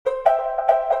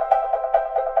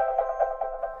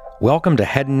Welcome to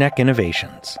Head and Neck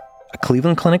Innovations, a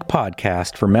Cleveland Clinic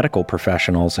podcast for medical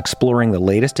professionals exploring the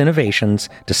latest innovations,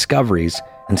 discoveries,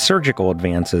 and surgical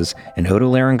advances in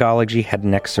otolaryngology head and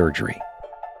neck surgery.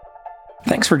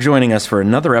 Thanks for joining us for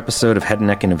another episode of Head and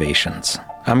Neck Innovations.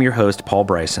 I'm your host, Paul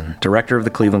Bryson, director of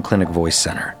the Cleveland Clinic Voice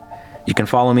Center. You can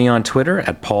follow me on Twitter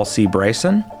at Paul C.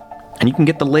 Bryson, and you can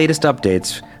get the latest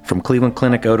updates from Cleveland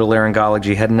Clinic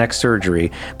Otolaryngology Head and Neck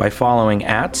Surgery by following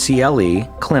at CLE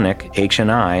Clinic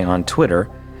HNI on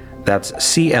Twitter. That's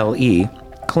CLE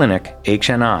Clinic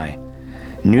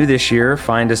HNI. New this year,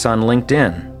 find us on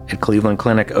LinkedIn at Cleveland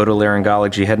Clinic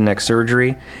Otolaryngology Head and Neck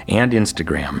Surgery and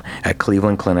Instagram at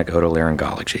Cleveland Clinic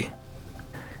Otolaryngology.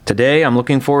 Today, I'm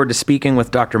looking forward to speaking with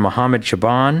Dr. Mohamad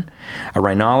Chaaban, a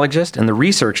rhinologist and the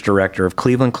research director of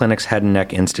Cleveland Clinic's Head and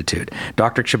Neck Institute.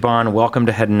 Dr. Chaaban, welcome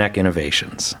to Head and Neck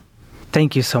Innovations.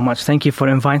 Thank you so much. Thank you for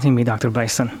inviting me, Dr.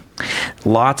 Bryson.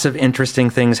 Lots of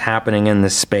interesting things happening in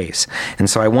this space. And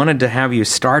so I wanted to have you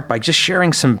start by just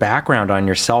sharing some background on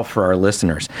yourself for our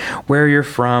listeners. Where you're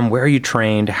from, where you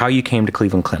trained, how you came to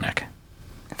Cleveland Clinic.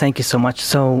 Thank you so much.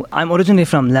 So I'm originally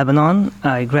from Lebanon.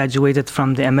 I graduated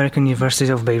from the American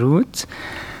University of Beirut,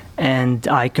 and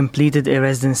I completed a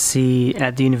residency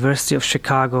at the University of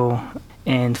Chicago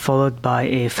and followed by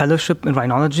a fellowship in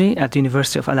rhinology at the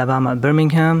University of Alabama at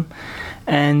Birmingham.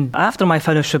 And after my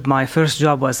fellowship, my first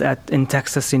job was in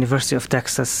Texas, University of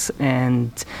Texas,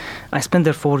 and I spent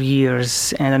there 4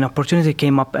 years, and an opportunity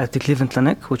came up at the Cleveland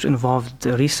Clinic, which involved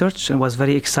research and was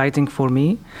very exciting for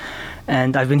me.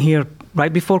 And I've been here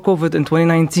right before COVID in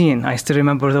 2019. I still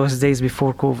remember those days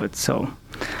before COVID, so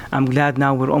I'm glad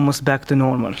now we're almost back to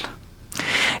normal.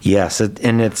 Yes,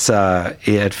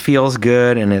 it feels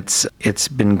good, and it's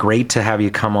been great to have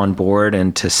you come on board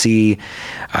and to see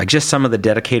just some of the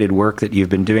dedicated work that you've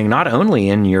been doing, not only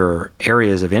in your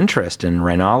areas of interest in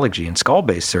rhinology and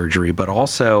skull-based surgery, but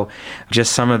also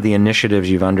just some of the initiatives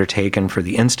you've undertaken for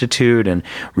the Institute and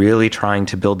really trying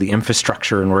to build the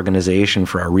infrastructure and organization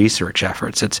for our research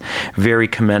efforts. It's very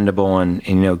commendable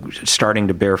and starting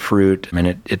to bear fruit. I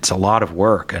mean, it's a lot of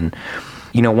work. And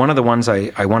one of the ones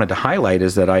I wanted to highlight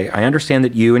is that I understand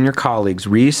that you and your colleagues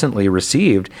recently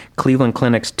received Cleveland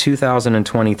Clinic's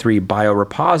 2023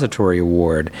 Biorepository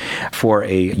Award for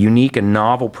a unique and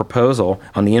novel proposal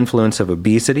on the influence of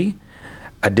obesity,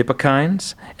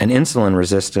 adipokines, and insulin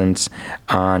resistance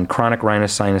on chronic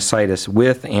rhinosinusitis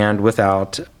with and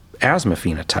without asthma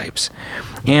phenotypes.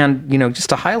 And, just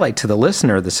to highlight to the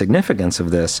listener the significance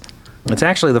of this, it's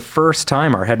actually the first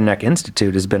time our Head and Neck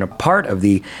Institute has been a part of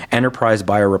the Enterprise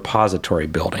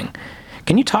Biorepository building.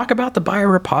 Can you talk about the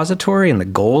Biorepository and the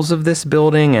goals of this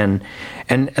building and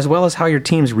as well as how your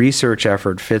team's research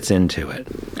effort fits into it?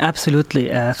 Absolutely.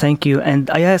 Thank you. And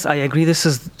yes, I agree. This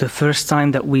is the first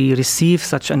time that we receive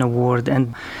such an award.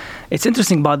 And it's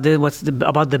interesting about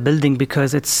the building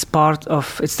because it's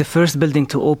the first building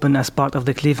to open as part of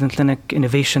the Cleveland Clinic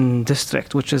Innovation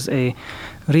District, which is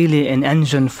really an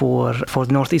engine for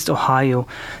Northeast Ohio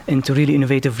into really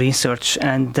innovative research.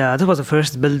 And this was the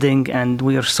first building, and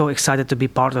we are so excited to be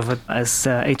part of it as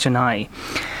HNI.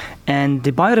 And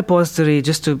the Biorepository,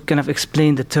 just to kind of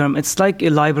explain the term, it's like a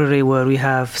library where we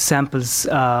have samples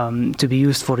to be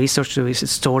used for research, to be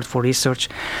stored for research.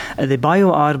 The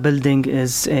BioR building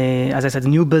is, as I said, a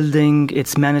new building.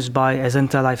 It's managed by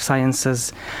Azenta Life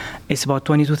Sciences. It's about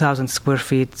 22,000 square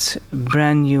feet,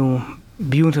 brand new,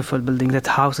 beautiful building that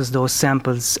houses those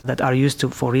samples that are used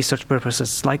for research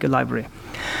purposes, like a library.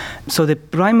 So the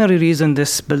primary reason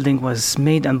this building was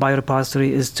made and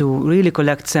Biorepository is to really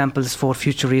collect samples for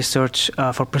future research,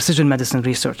 for precision medicine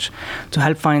research, to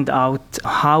help find out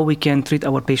how we can treat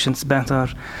our patients better.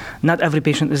 Not every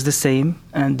patient is the same,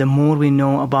 and the more we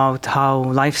know about how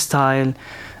lifestyle,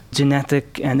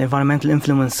 genetic and environmental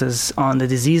influences on the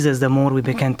diseases, the more we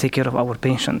can take care of our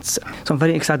patients. So I'm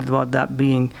very excited about that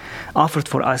being offered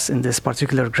for us in this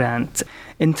particular grant.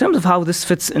 In terms of how this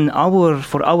fits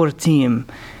for our team,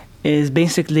 is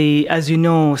basically, as you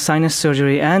know, sinus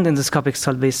surgery and endoscopic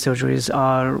skull-based surgeries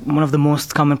are one of the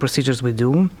most common procedures we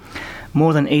do.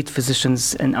 More than 8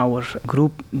 physicians in our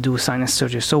group do sinus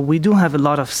surgery. So we do have a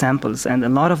lot of samples, and a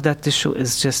lot of that tissue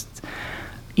is just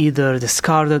either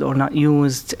discarded or not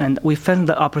used, and we felt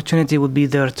the opportunity would be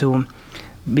there to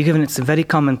be given. It's a very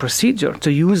common procedure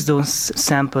to use those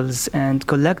samples and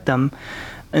collect them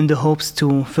in the hopes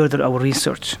to further our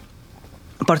research.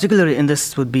 Particularly in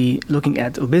this would be looking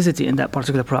at obesity in that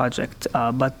particular project,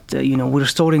 but we're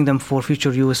storing them for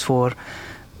future use for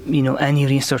any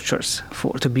researchers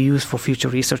to be used for future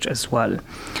research as well.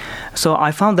 So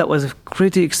I found that was a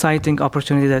pretty exciting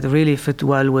opportunity that really fit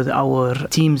well with our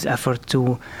team's effort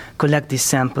to collect these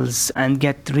samples and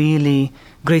get really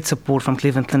great support from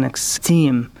Cleveland Clinic's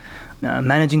team,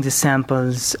 managing the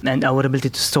samples and our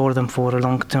ability to store them for a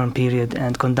long-term period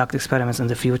and conduct experiments in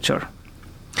the future.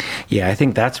 Yeah, I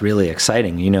think that's really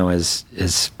exciting. As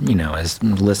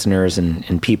listeners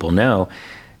and people know,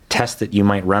 tests that you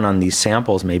might run on these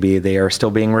samples, maybe they are still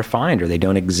being refined or they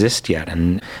don't exist yet.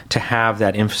 And to have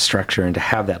that infrastructure and to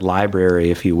have that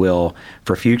library, if you will,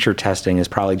 for future testing is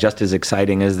probably just as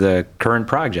exciting as the current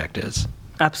project is.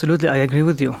 Absolutely. I agree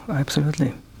with you.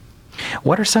 Absolutely.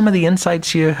 What are some of the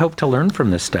insights you hope to learn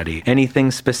from this study? Anything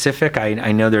specific?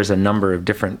 I know there's a number of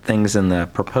different things in the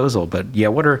proposal, but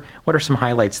what are some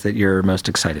highlights that you're most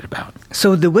excited about?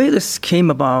 So the way this came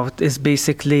about is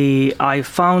basically I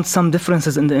found some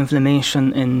differences in the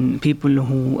inflammation in people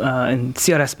who, in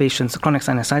CRS patients, chronic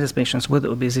sinusitis patients with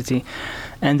obesity,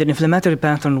 and the inflammatory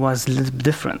pattern was a little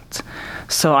different.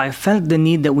 So I felt the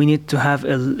need that we need to have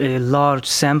a large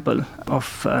sample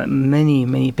of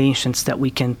many patients that we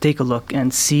can take a look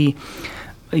and see,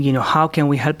 how can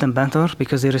we help them better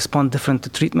because they respond different to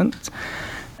treatment.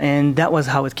 And that was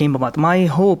how it came about. My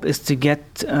hope is to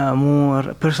get a more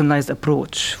personalized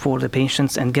approach for the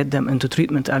patients and get them into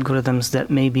treatment algorithms that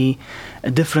may be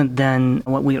different than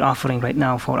what we're offering right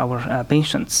now for our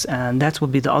patients. And that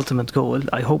would be the ultimate goal.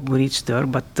 I hope we reach there,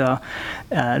 but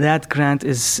that grant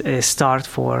is a start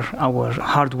for our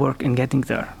hard work in getting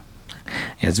there.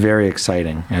 It's very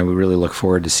exciting, and we really look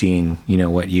forward to seeing,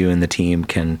 what you and the team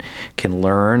can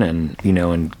learn and,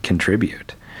 and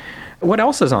contribute. What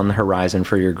else is on the horizon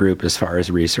for your group as far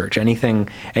as research? Anything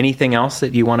else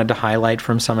that you wanted to highlight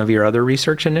from some of your other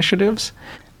research initiatives?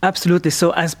 Absolutely.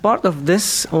 So as part of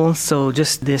this, also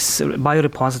just this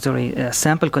biorepository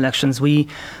sample collections, we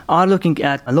are looking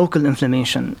at local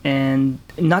inflammation, and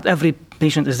not every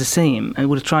patient is the same. And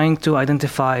we're trying to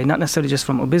identify, not necessarily just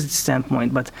from obesity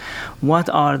standpoint, but what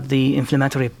are the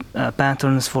inflammatory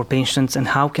patterns for patients and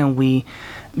how can we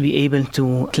be able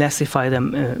to classify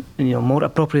them more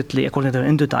appropriately according to their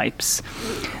endotypes.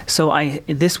 So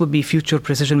this would be future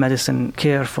precision medicine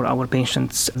care for our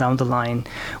patients down the line.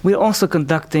 We're also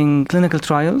conducting clinical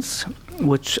trials,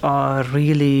 which are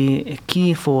really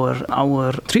key for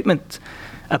our treatment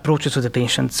approaches to the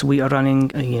patients. We are running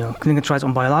clinical trials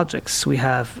on biologics. We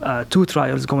have 2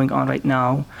 trials going on right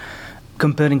now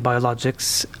comparing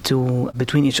biologics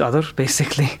between each other,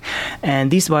 basically.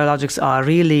 And these biologics are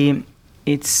really,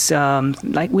 it's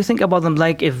like we think about them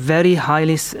like a very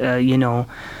highly,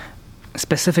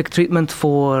 specific treatment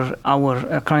for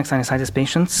our chronic sinusitis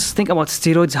patients. Think about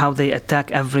steroids, how they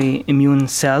attack every immune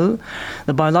cell.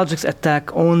 The biologics attack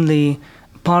only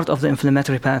part of the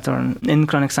inflammatory pattern in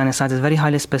chronic sinusitis, very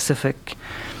highly specific,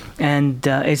 and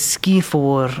it's key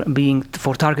for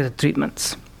targeted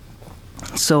treatments.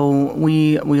 So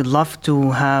we'd love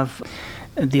to have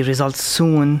the results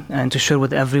soon and to share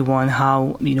with everyone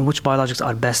how which biologics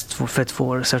are best fit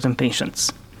for certain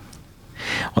patients.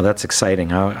 Well, that's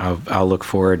exciting. I'll look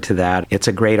forward to that. It's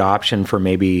a great option for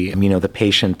maybe the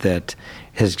patient that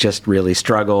has just really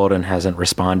struggled and hasn't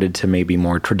responded to maybe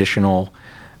more traditional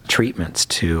treatments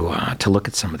to look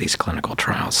at some of these clinical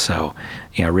trials. So,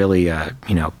 really,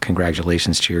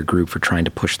 congratulations to your group for trying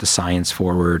to push the science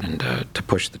forward and to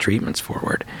push the treatments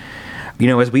forward.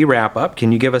 As we wrap up,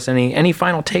 can you give us any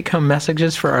final take-home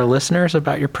messages for our listeners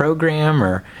about your program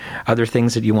or other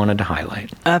things that you wanted to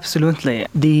highlight? Absolutely.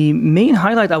 The main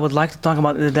highlight I would like to talk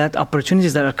about is that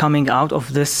opportunities that are coming out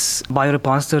of this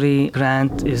biorepository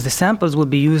grant is the samples will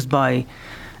be used by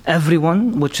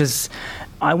everyone, which is,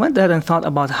 I went there and thought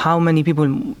about how many people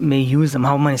may use them,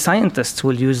 how many scientists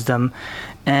will use them,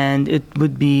 and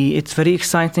it's very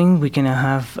exciting. We can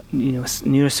have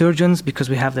neurosurgeons because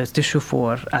we have the tissue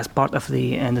as part of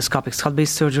the endoscopic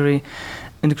skull-based surgery,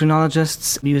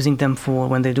 endocrinologists using them for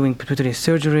when they're doing pituitary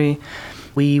surgery.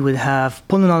 We will have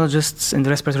pulmonologists in the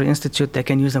Respiratory Institute that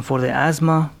can use them for the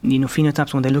asthma,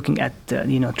 phenotypes when they're looking at,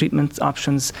 treatment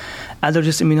options.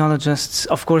 Allergist immunologists,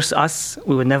 of course, us.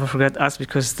 We would never forget us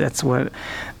because that's where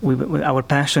our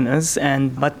passion is.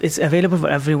 But it's available for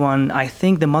everyone. I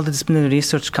think the multidisciplinary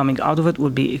research coming out of it will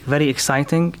be very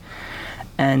exciting,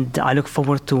 and I look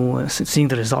forward to seeing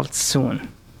the results soon.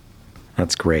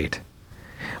 That's great.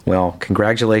 Well,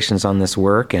 congratulations on this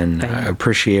work, and I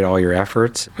appreciate all your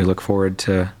efforts. We look forward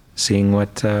to seeing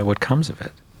what comes of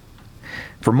it.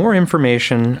 For more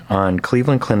information on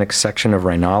Cleveland Clinic's section of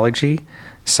rhinology,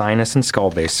 sinus, and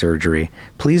skull-based surgery,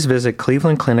 please visit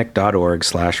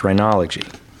clevelandclinic.org/rhinology.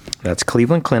 That's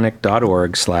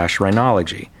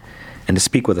clevelandclinic.org/rhinology. And to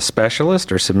speak with a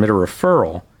specialist or submit a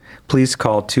referral, please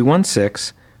call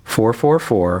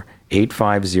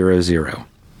 216-444-8500.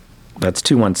 That's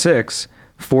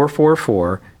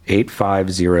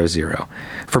 216-444-8500.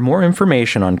 For more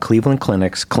information on Cleveland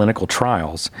Clinic's clinical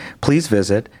trials, please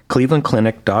visit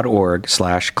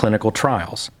clevelandclinic.org/clinical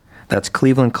trials. That's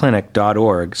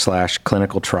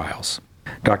clevelandclinic.org/clinical trials.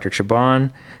 Dr.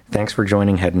 Chaaban, thanks for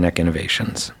joining Head and Neck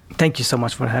Innovations. Thank you so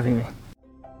much for having me.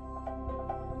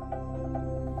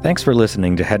 Thanks for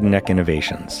listening to Head and Neck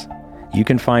Innovations. You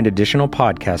can find additional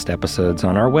podcast episodes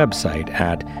on our website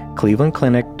at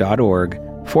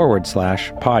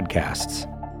clevelandclinic.org/podcasts.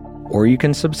 Or you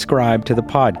can subscribe to the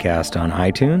podcast on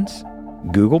iTunes,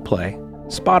 Google Play,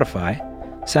 Spotify,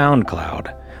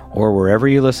 SoundCloud, or wherever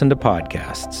you listen to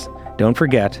podcasts. Don't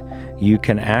forget, you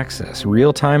can access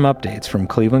real-time updates from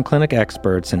Cleveland Clinic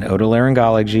experts in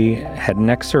otolaryngology, head and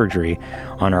neck surgery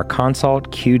on our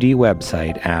Consult QD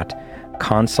website at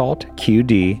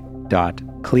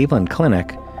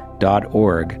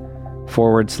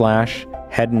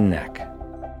consultqd.clevelandclinic.org/head and neck.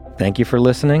 Thank you for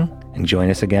listening, and join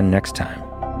us again next time.